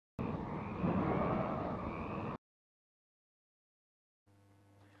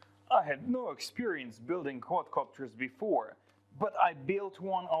I had no experience building quadcopters before, but I built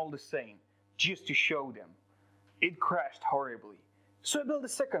one all the same, just to show them. It crashed horribly, so I built a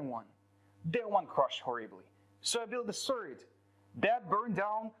second one. That one crashed horribly, so I built a third. That burned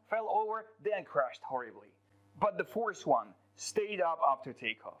down, fell over, then crashed horribly. But the fourth one stayed up after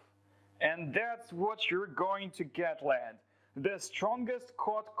takeoff. And that's what you're going to get, lad. The strongest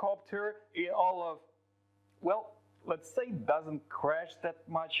quadcopter in all of, well, let's say doesn't crash that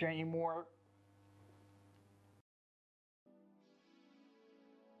much anymore.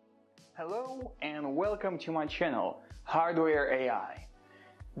 Hello and welcome to my channel, Hardware.ai.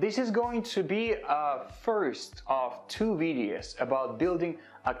 This is going to be a first of two videos about building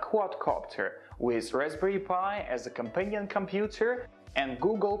a quadcopter with Raspberry Pi as a companion computer and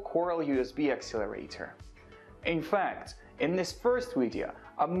Google Coral USB accelerator. In fact, in this first video,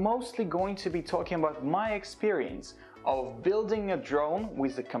 I'm mostly going to be talking about my experience of building a drone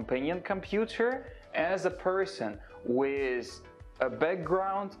with a companion computer as a person with a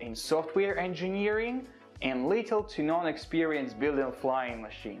background in software engineering and little to none experience building flying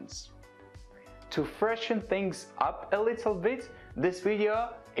machines. To freshen things up a little bit, this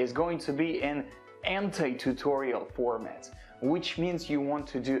video is going to be in anti-tutorial format, which means you want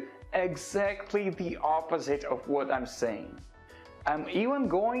to do exactly the opposite of what I'm saying. I'm even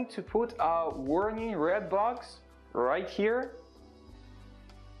going to put a warning red box right here.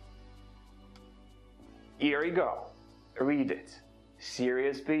 Here you go. Read it.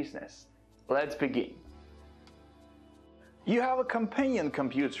 Serious business. Let's begin. You have a companion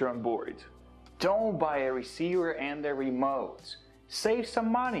computer on board. Don't buy a receiver and a remote. Save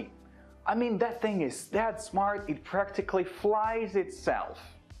some money. I mean, that thing is that smart it practically flies itself.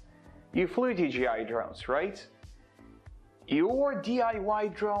 You flew DJI drones, right? Your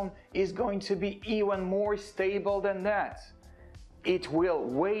DIY drone is going to be even more stable than that. It will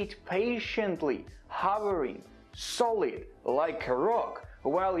wait patiently, hovering, solid, like a rock,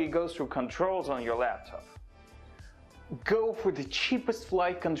 while you go through controls on your laptop. Go for the cheapest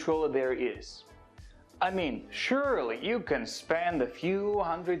flight controller there is. I mean, surely you can spend a few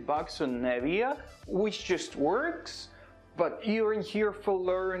 $100 on Navia, which just works, but you're in here for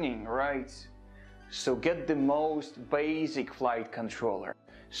learning, right? So get the most basic flight controller,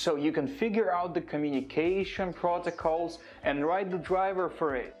 so you can figure out the communication protocols and write the driver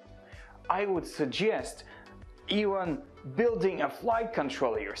for it. I would suggest even building a flight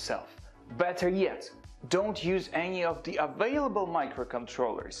controller yourself. Better yet, don't use any of the available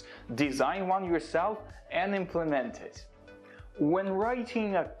microcontrollers. Design one yourself and implement it. When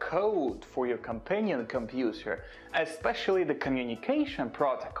writing a code for your companion computer, especially the communication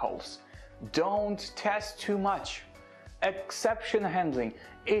protocols, don't test too much. Exception handling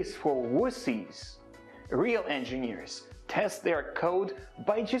is for wussies. Real engineers test their code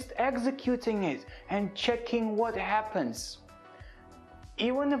by just executing it and checking what happens.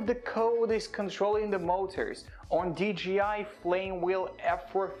 Even if the code is controlling the motors on DJI Flamewheel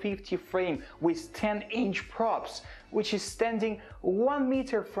F450 frame with 10-inch props, which is standing 1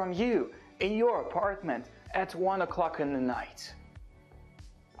 meter from you in your apartment at 1 o'clock in the night.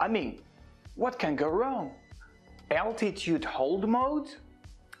 I mean, what can go wrong? Altitude hold mode?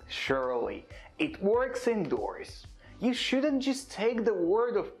 Surely, it works indoors. You shouldn't just take the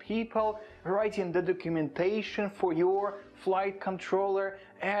word of people writing the documentation for your flight controller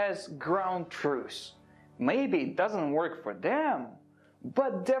as ground truth. Maybe it doesn't work for them,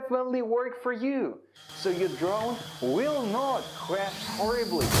 but definitely work for you, so your drone will not crash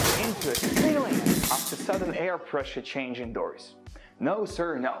horribly into a ceiling after sudden air pressure change indoors. No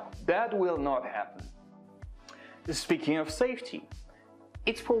sir, no, that will not happen. Speaking of safety,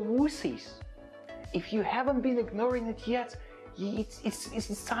 it's for wussies. If you haven't been ignoring it yet,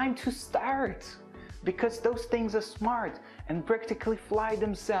 it's time to start, because those things are smart and practically fly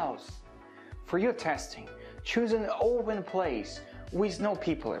themselves. For your testing, choose an open place with no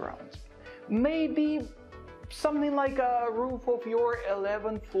people around. Maybe something like a roof of your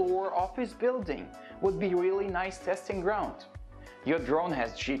 11th floor office building would be really nice testing ground. Your drone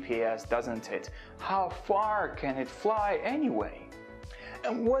has GPS, doesn't it? How far can it fly anyway?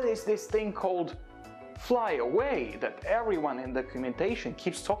 And what is this thing called fly away that everyone in the documentation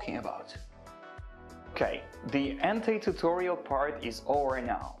keeps talking about? Okay, the anti-tutorial part is over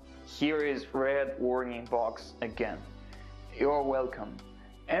now. Here is red warning box again. You're welcome.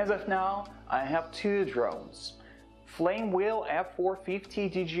 As of now, I have two drones. Flamewheel F450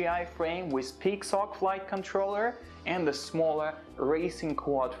 DJI frame with PixOC flight controller and the smaller Racing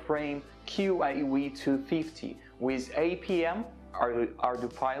Quad frame QAV250 with APM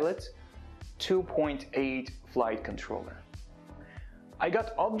ArduPilot 2.8 flight controller. I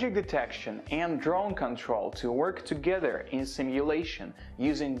got object detection and drone control to work together in simulation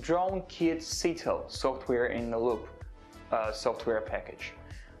using DroneKit CTL software in the loop software package.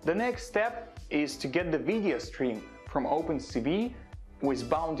 The next step is to get the video stream from OpenCV with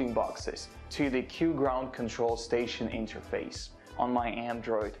bounding boxes to the Q ground control station interface on my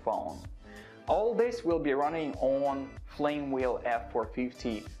Android phone. All this will be running on Flamewheel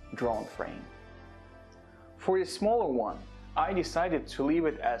F450 drone frame. For the smaller one, I decided to leave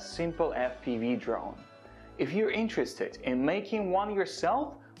it as simple FPV drone. If you're interested in making one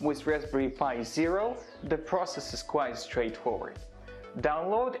yourself with Raspberry Pi Zero, the process is quite straightforward.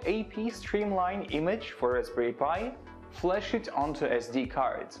 Download AP Streamline image for Raspberry Pi, flash it onto SD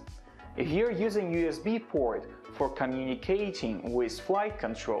card. If you're using USB port for communicating with flight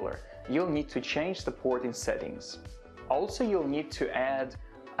controller, you'll need to change the port in settings. Also, you'll need to add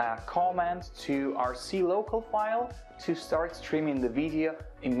a command to RC local file to start streaming the video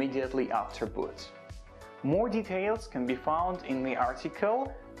immediately after boot. More details can be found in the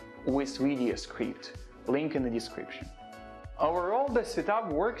article with video script, link in the description. Overall, the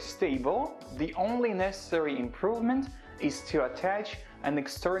setup works stable. The only necessary improvement is to attach an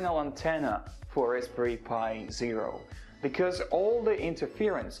external antenna for Raspberry Pi Zero. Because all the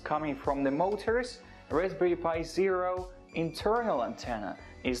interference coming from the motors, Raspberry Pi Zero internal antenna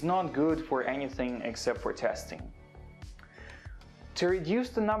is not good for anything except for testing. To reduce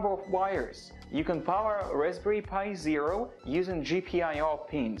the number of wires, you can power Raspberry Pi Zero using GPIO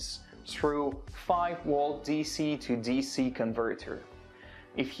pins through 5-volt DC to DC converter.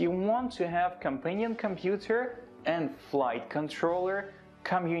 If you want to have companion computer and flight controller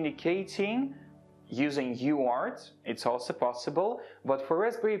communicating using UART, it's also possible, but for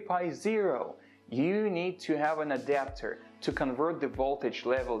Raspberry Pi Zero, you need to have an adapter to convert the voltage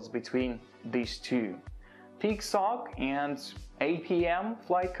levels between these two. PICSOC and APM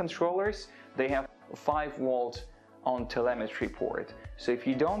flight controllers, they have 5-volt on telemetry port. So if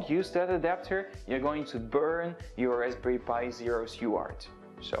you don't use that adapter, you're going to burn your Raspberry Pi Zero's UART.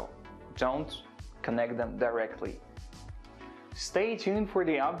 So don't connect them directly. Stay tuned for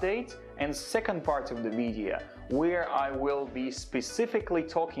the update and second part of the video, where I will be specifically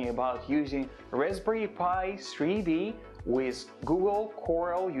talking about using Raspberry Pi 3B with Google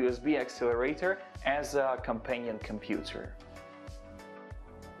Coral USB accelerator as a companion computer.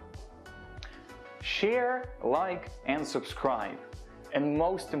 Share, like, and subscribe. And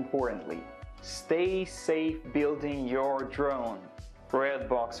most importantly, stay safe building your drone. Red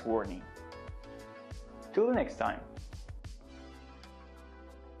box warning. Till the next time.